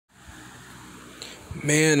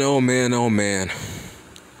Man, oh man, oh man.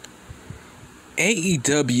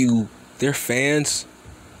 AEW, their fans,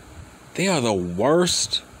 they are the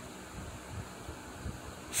worst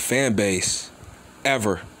fan base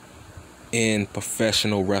ever in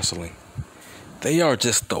professional wrestling. They are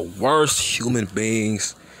just the worst human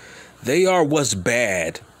beings. They are what's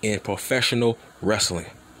bad in professional wrestling.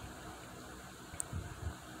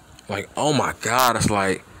 Like, oh my God, it's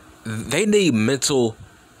like they need mental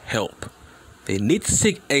help. They need to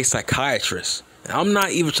seek a psychiatrist. And I'm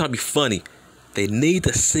not even trying to be funny. They need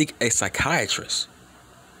to seek a psychiatrist.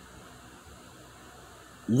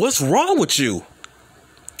 What's wrong with you?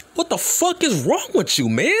 What the fuck is wrong with you,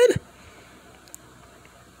 man?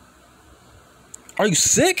 Are you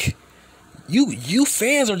sick? You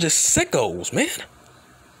fans are just sickos, man.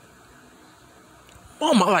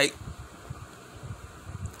 Oh my, like,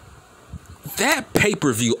 that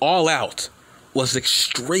pay-per-view, All Out, was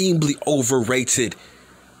extremely overrated.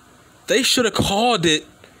 They should have called it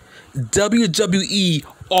WWE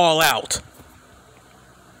All Out.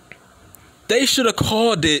 They should have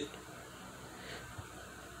called it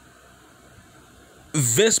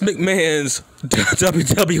Vince McMahon's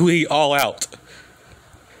WWE All Out.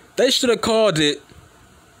 They should have called it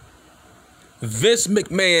Vince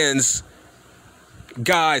McMahon's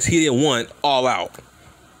guys he didn't want All Out.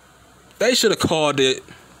 They should have called it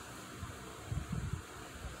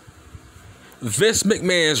Vince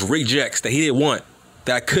McMahon's rejects that he didn't want,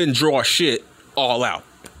 that couldn't draw shit, All Out.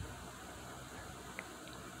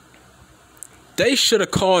 They should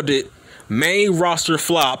have called it Main Roster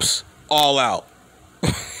Flops All Out.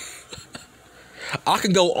 I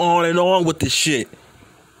could go on and on with this shit.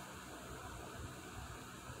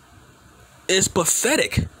 It's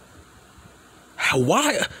pathetic.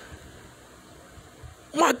 Why?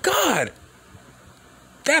 My God.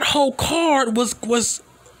 That whole card was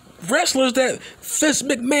wrestlers that Vince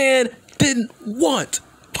McMahon didn't want.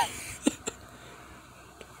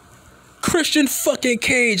 Christian fucking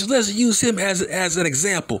Cage, let's use him as an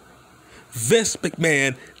example. Vince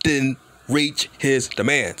McMahon didn't reach his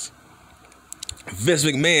demands. Vince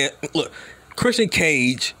McMahon, look, Christian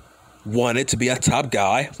Cage wanted to be a top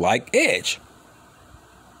guy like Edge.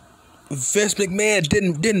 Vince McMahon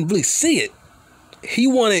didn't really see it. He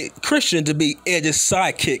wanted Christian to be Edge's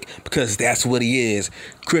sidekick because that's what he is.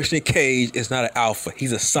 Christian Cage is not an alpha.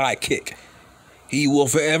 He's a sidekick. He will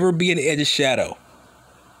forever be in Edge's shadow.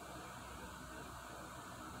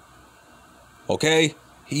 Okay?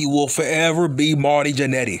 He will forever be Marty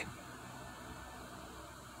Jannetty.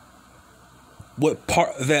 What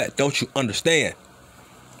part of that don't you understand?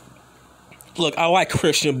 Look, I like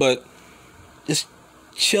Christian, but just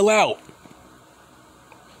chill out.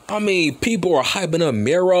 I mean, people are hyping up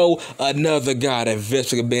Miro, another guy that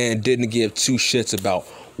Vince McMahon didn't give two shits about.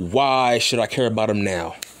 Why should I care about him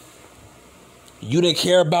now? You didn't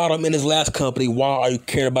care about him in his last company. Why are you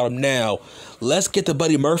caring about him now? Let's get to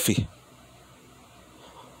Buddy Murphy.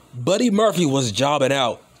 Buddy Murphy was jobbing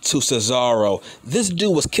out to Cesaro. This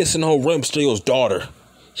dude was kissing on Rey Mysterio's daughter.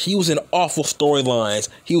 He was in awful storylines.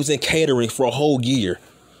 He was in catering for a whole year.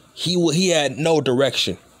 He had no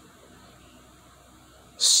direction.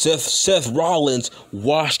 Seth Rollins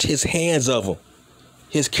washed his hands of him.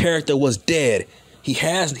 His character was dead. He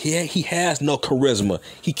has no charisma.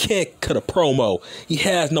 He can't cut a promo. He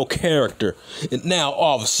has no character. And now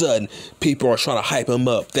all of a sudden, people are trying to hype him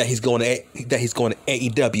up that he's going to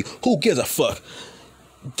AEW. Who gives a fuck?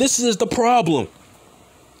 This is the problem.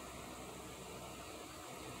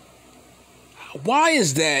 Why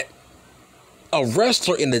is that a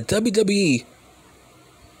wrestler in the WWE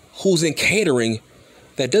who's in catering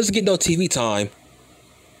that doesn't get no TV time,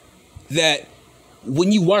 that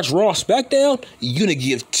when you watch Raw SmackDown, you didn't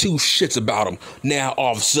give two shits about him. Now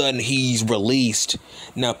all of a sudden he's released.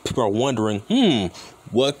 Now people are wondering,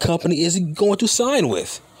 what company is he going to sign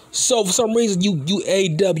with? So for some reason you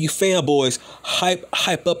AEW fanboys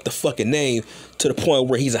hype up the fucking name to the point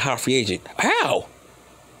where he's a high free agent. How?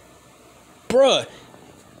 Bruh,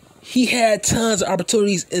 he had tons of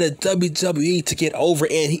opportunities in the WWE to get over,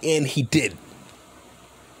 and he didn't.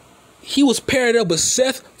 He was paired up with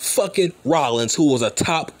Seth fucking Rollins, who was a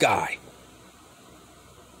top guy.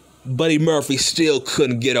 Buddy Murphy still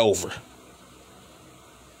couldn't get over.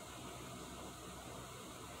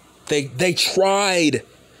 They tried.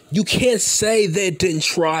 You can't say they didn't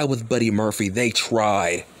try with Buddy Murphy. They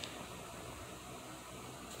tried.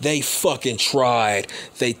 They fucking tried.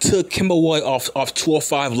 They took him away off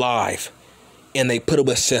 205 Live, and they put him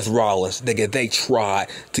with Seth Rollins. They tried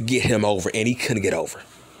to get him over, and he couldn't get over.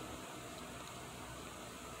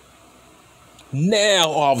 Now,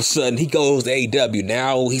 all of a sudden, he goes to AEW.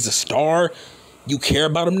 Now he's a star. You care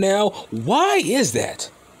about him now? Why is that?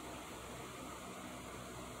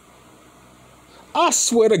 I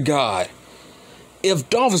swear to God, if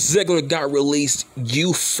Dolph Ziggler got released,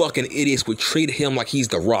 you fucking idiots would treat him like he's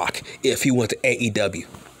The Rock if he went to AEW.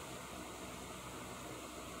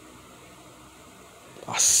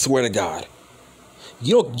 I swear to God.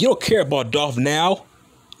 You don't care about Dolph now,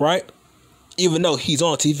 right? Even though he's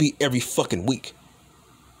on TV every fucking week.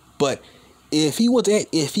 But if he went to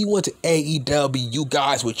AEW, you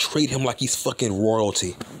guys would treat him like he's fucking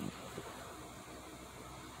royalty.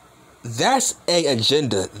 That's a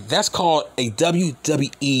agenda. That's called a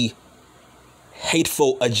WWE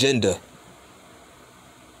hateful agenda.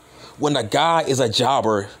 When a guy is a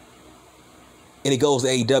jobber and he goes to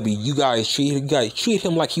AEW, you guys treat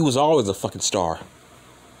him like he was always a fucking star.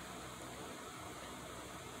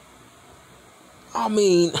 I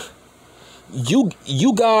mean,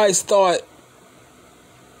 you guys thought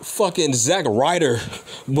fucking Zack Ryder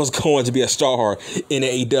was going to be a star in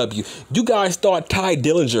AEW. You guys thought Ty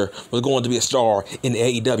Dillinger was going to be a star in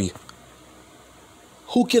AEW.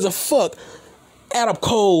 Who gives a fuck? Adam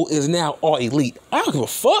Cole is now All Elite. I don't give a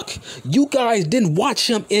fuck. You guys didn't watch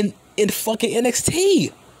him in fucking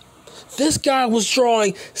NXT. This guy was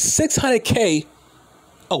drawing $600K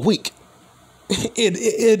a week in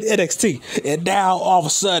NXT, and now all of a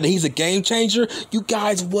sudden he's a game changer. You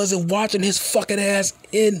guys wasn't watching his fucking ass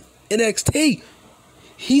in NXT.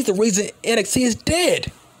 He's the reason NXT is dead.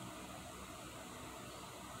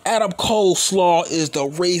 Adam Coleslaw is the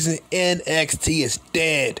reason NXT is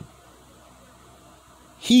dead.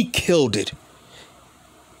 He killed it.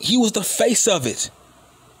 He was the face of it.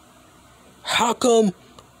 How come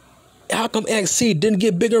NXT didn't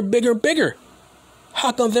get bigger and bigger and bigger?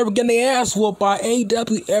 How come they were getting their ass whooped by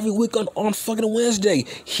AEW every week on fucking Wednesday?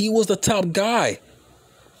 He was the top guy.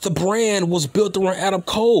 The brand was built around Adam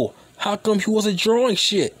Cole. How come he wasn't drawing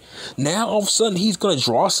shit? Now all of a sudden he's gonna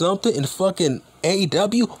draw something in fucking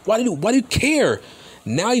AEW? Why do you care?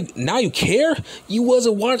 Now you care? You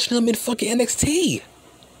wasn't watching him in fucking NXT.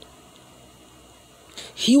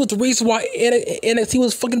 He was the reason why NXT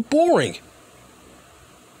was fucking boring.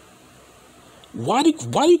 Why do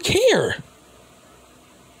you care?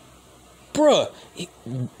 Bruh,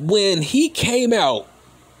 when he came out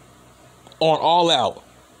on All Out,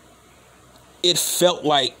 it felt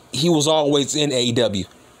like he was always in AEW.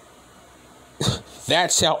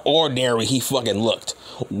 That's how ordinary he fucking looked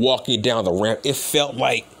walking down the ramp. It felt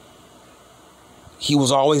like he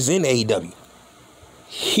was always in AEW.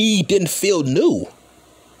 He didn't feel new.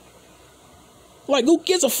 Like, who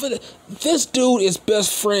gives a fuck? This dude is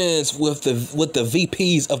best friends with the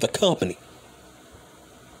VPs of the company.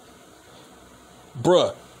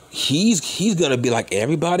 Bruh, he's gonna be like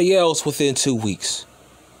everybody else within 2 weeks.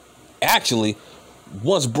 Actually,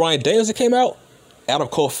 once Bryan Danielson came out, Adam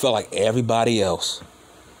Cole felt like everybody else.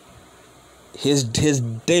 His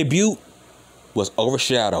debut was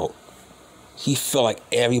overshadowed. He felt like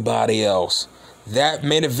everybody else. That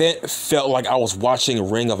main event felt like I was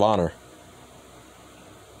watching Ring of Honor.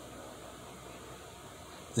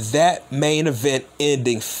 That main event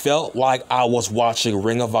ending felt like I was watching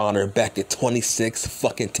Ring of Honor back at 26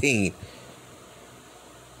 fucking teen.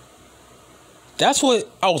 That's what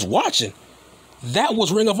I was watching. That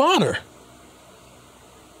was Ring of Honor.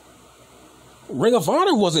 Ring of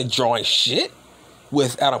Honor wasn't drawing shit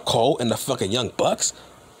with Adam Cole and the fucking Young Bucks.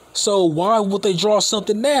 So why would they draw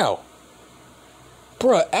something now?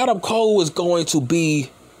 Bruh, Adam Cole is going to be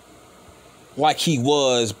like he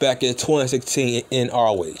was back in 2016 in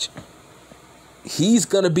ROH. He's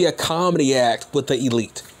going to be a comedy act with the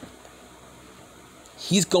Elite.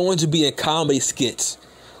 He's going to be in comedy skits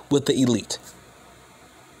with the Elite.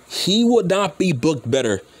 He would not be booked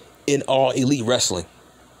better in All Elite Wrestling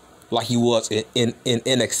like he was in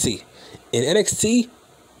NXT. In NXT,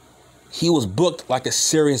 he was booked like a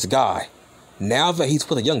serious guy. Now that he's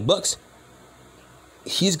with the Young Bucks,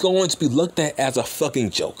 he's going to be looked at as a fucking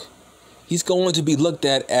joke. He's going to be looked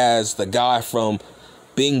at as the guy from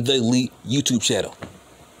Being the Elite YouTube channel.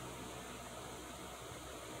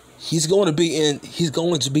 He's going to be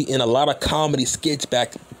in a lot of comedy skits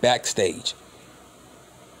backstage.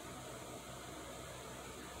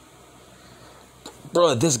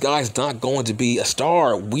 Bro, this guy's not going to be a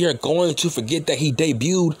star. We are going to forget that he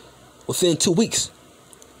debuted within 2 weeks.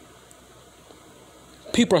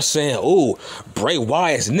 People are saying, "Oh, Bray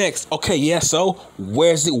Wyatt's next." Okay, yeah. So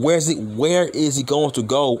where is he going to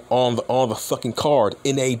go on the fucking card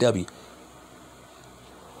in AEW?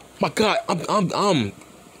 My God,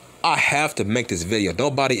 I have to make this video.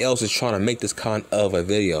 Nobody else is trying to make this kind of a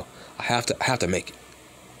video. I have to make it.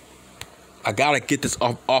 I gotta get this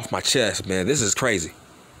off my chest, man. This is crazy.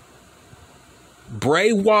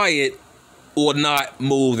 Bray Wyatt will not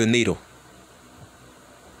move the needle.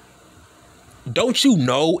 Don't you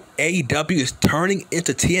know AEW is turning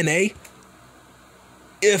into TNA?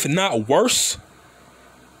 If not worse.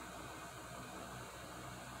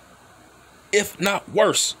 If not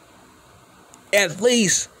worse. At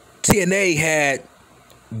least TNA had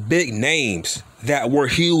big names that were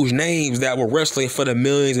huge names that were wrestling for the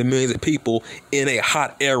millions and millions of people in a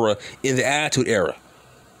hot era, in the Attitude Era.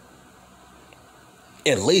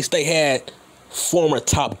 At least they had former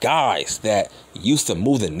top guys that used to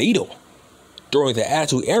move the needle during the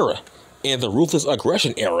Attitude Era and the Ruthless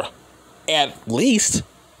Aggression Era. At least.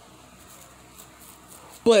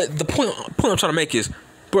 But the point I'm trying to make is,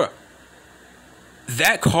 bruh,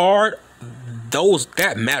 that card,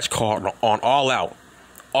 that match card on All Out,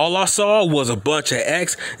 all I saw was a bunch of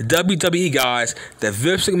ex-WWE guys that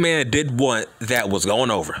Vince McMahon did want that was going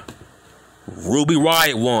over. Ruby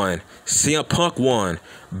Riott won. CM Punk won.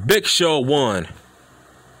 Big Show won.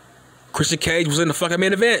 Christian Cage was in the fucking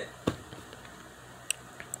main event.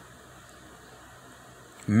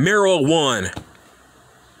 Miro won.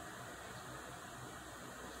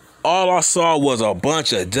 All I saw was a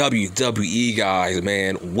bunch of WWE guys,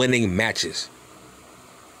 man, winning matches.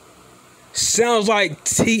 Sounds like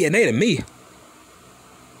TNA to me.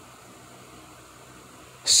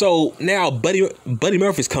 So now Buddy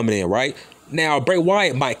Murphy's coming in, right? Now Bray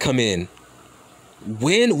Wyatt might come in.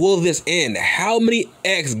 When will this end? How many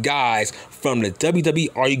ex guys from the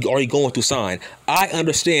WWE are you going to sign? I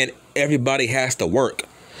understand everybody has to work,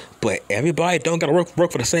 but everybody don't gotta work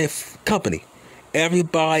for the same company.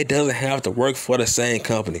 Everybody doesn't have to work for the same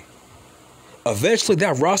company. Eventually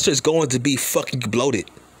that roster is going to be fucking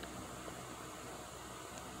bloated.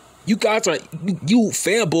 You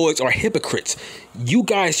fanboys are hypocrites. You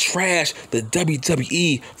guys trash the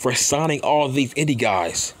WWE for signing all these indie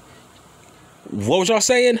guys. What was y'all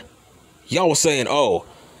saying? Y'all was saying, oh,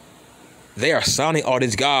 they are signing all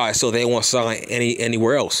these guys so they won't sign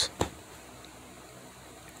anywhere else.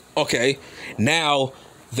 Okay, now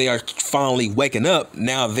they are finally waking up.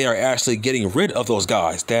 Now they are actually getting rid of those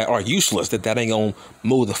guys that are useless, that ain't gonna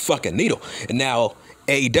move the fucking needle. And now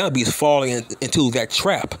AEW is falling into that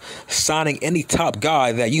trap, signing any top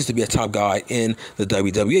guy that used to be a top guy in the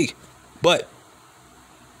WWE. But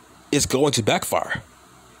it's going to backfire.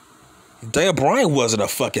 Daniel Bryan wasn't a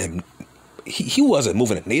fucking... He wasn't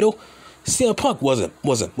moving a needle. CM Punk wasn't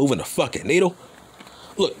moving a fucking needle.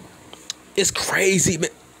 Look, it's crazy, man.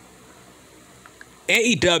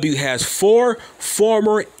 AEW has 4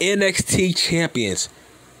 former NXT champions.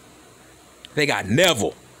 They got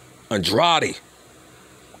Neville, Andrade,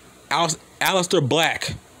 Aleister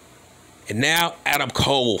Black, and now Adam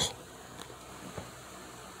Cole.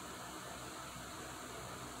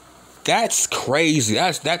 That's crazy.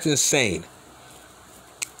 That's insane.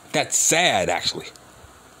 That's sad, actually.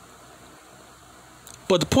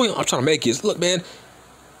 But the point I'm trying to make is, look, man,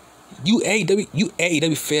 you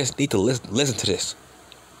AEW fans need to listen to this.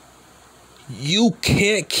 You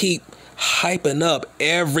can't keep hyping up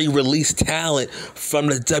every released talent from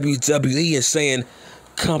the WWE and saying,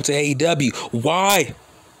 come to AEW. Why?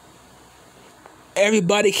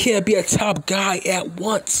 Everybody can't be a top guy at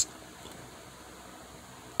once.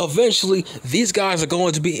 Eventually, these guys are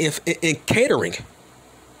going to be in catering.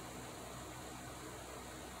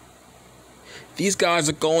 These guys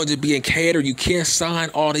are going to be in catering. You can't sign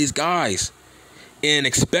all these guys and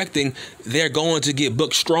expecting they're going to get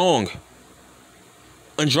booked strong.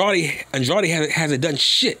 Andrade hasn't done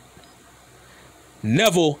shit.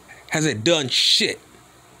 Neville hasn't done shit.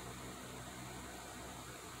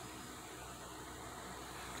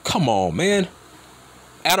 Come on, man.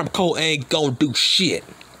 Adam Cole ain't gonna do shit.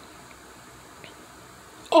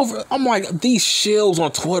 I'm like, these shills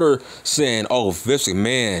on Twitter saying, oh, Vince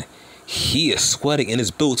McMahon, he is sweating in his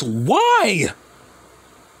boots. Why?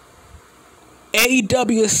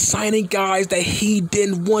 AEW is signing guys that he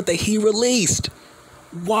didn't want, that he released.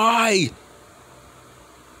 Why?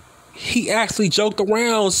 He actually joked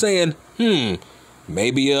around saying,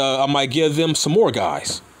 maybe I might give them some more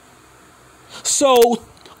guys. So,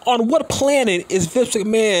 on what planet is Vince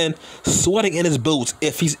McMahon sweating in his boots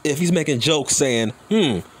if he's making jokes saying,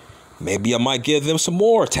 maybe I might give them some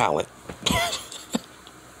more talent?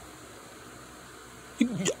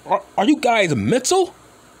 Are you guys mental?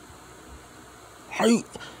 Are you...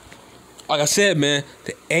 Like I said, man,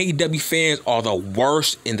 the AEW fans are the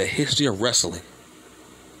worst in the history of wrestling.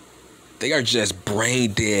 They are just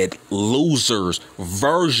brain dead losers,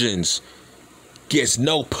 virgins, gets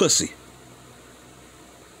no pussy,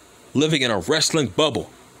 living in a wrestling bubble.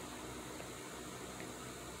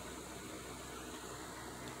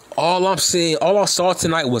 All I saw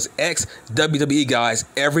tonight was ex WWE guys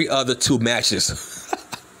every other 2 matches.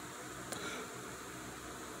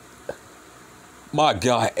 My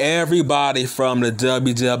God, everybody from the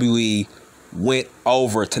WWE went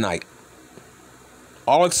over tonight.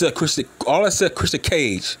 All except Christian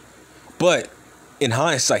Cage. But in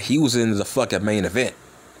hindsight, he was in the fucking main event.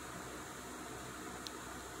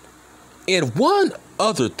 And one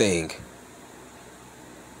other thing,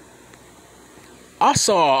 I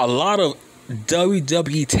saw a lot of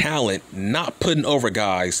WWE talent not putting over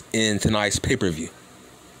guys in tonight's pay-per-view.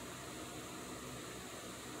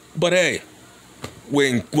 But hey,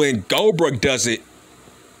 when Goldberg does it,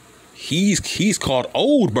 he's called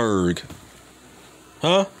Oldberg.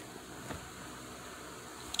 Huh?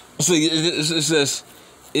 See,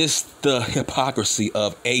 it's the hypocrisy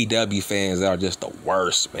of AEW fans that are just the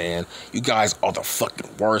worst, man. You guys are the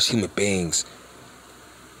fucking worst human beings.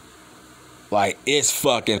 Like, it's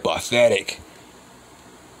fucking pathetic.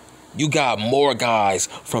 You got more guys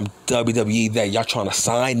from WWE that y'all trying to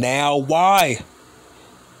sign now. Why?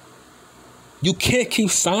 You can't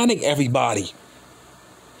keep signing everybody.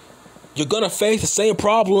 You're going to face the same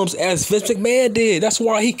problems as Vince McMahon did. That's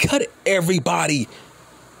why he cut everybody.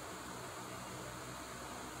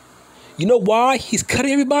 You know why he's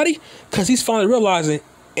cutting everybody? Because he's finally realizing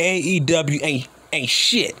AEW ain't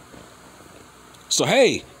shit. So,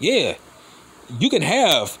 hey, yeah, you can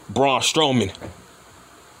have Braun Strowman.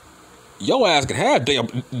 Your ass can have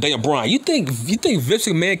Daniel Bryan. You think Vince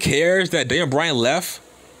McMahon cares that Daniel Bryan left?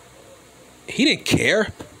 He didn't care.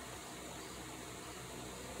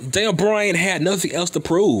 Daniel Bryan had nothing else to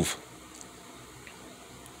prove.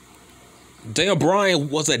 Daniel Bryan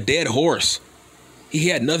was a dead horse. He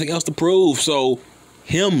had nothing else to prove, so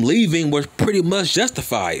him leaving was pretty much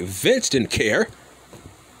justified. Vince didn't care.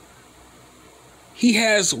 He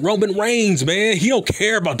has Roman Reigns, man. He don't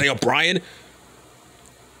care about Daniel Bryan.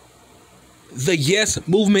 The yes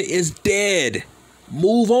movement is dead.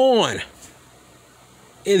 Move on.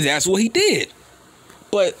 And that's what he did.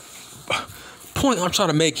 But point I'm trying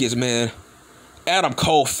to make is, man, Adam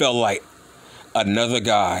Cole felt like another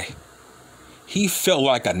guy. He felt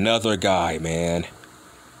like another guy, man.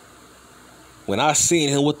 When I seen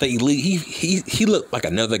him with the Elite, he looked like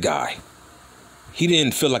another guy. He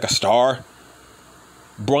didn't feel like a star.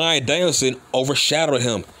 Bryan Danielson overshadowed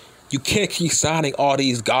him. You can't keep signing all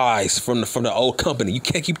these guys from the old company. You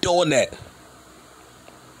can't keep doing that.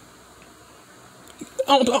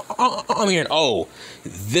 I'm hearing, oh,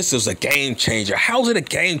 this is a game changer. How's it a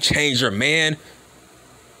game changer, man?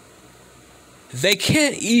 They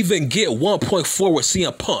can't even get 1.4 with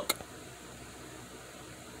CM Punk.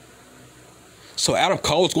 So Adam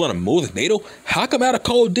Cole's going to move the needle? How come Adam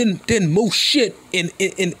Cole didn't move shit in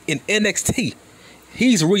NXT?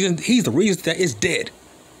 He's the reason that it's dead.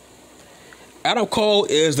 Adam Cole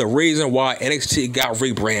is the reason why NXT got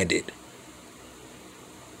rebranded.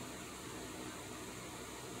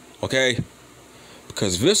 Okay?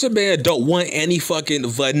 Because Vince McMahon don't want any fucking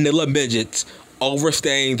vanilla midgets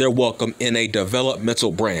overstaying their welcome in a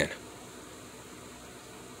developmental brand.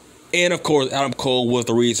 And of course, Adam Cole was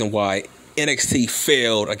the reason why NXT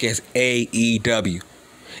failed against AEW.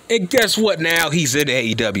 And guess what? Now he's in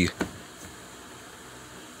AEW.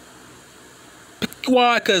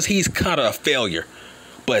 Why? Because he's kind of a failure.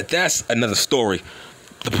 But that's another story.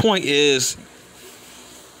 The point is,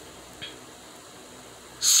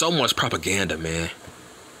 so much propaganda, man.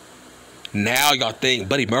 Now y'all think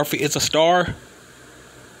Buddy Murphy is a star?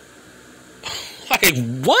 Like,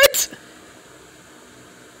 what?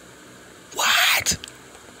 What?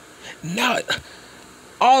 Now,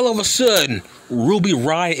 all of a sudden, Ruby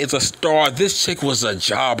Riott is a star. This chick was a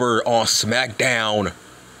jobber on SmackDown.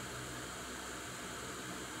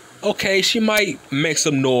 Okay, she might make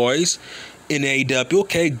some noise in AEW.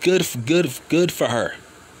 Okay, good for her.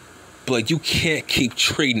 But you can't keep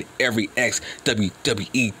treating every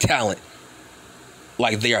ex-WWE talent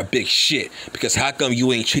like they are big shit. Because how come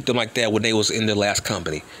you ain't treat them like that when they was in their last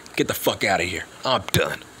company? Get the fuck out of here. I'm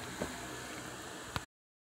done.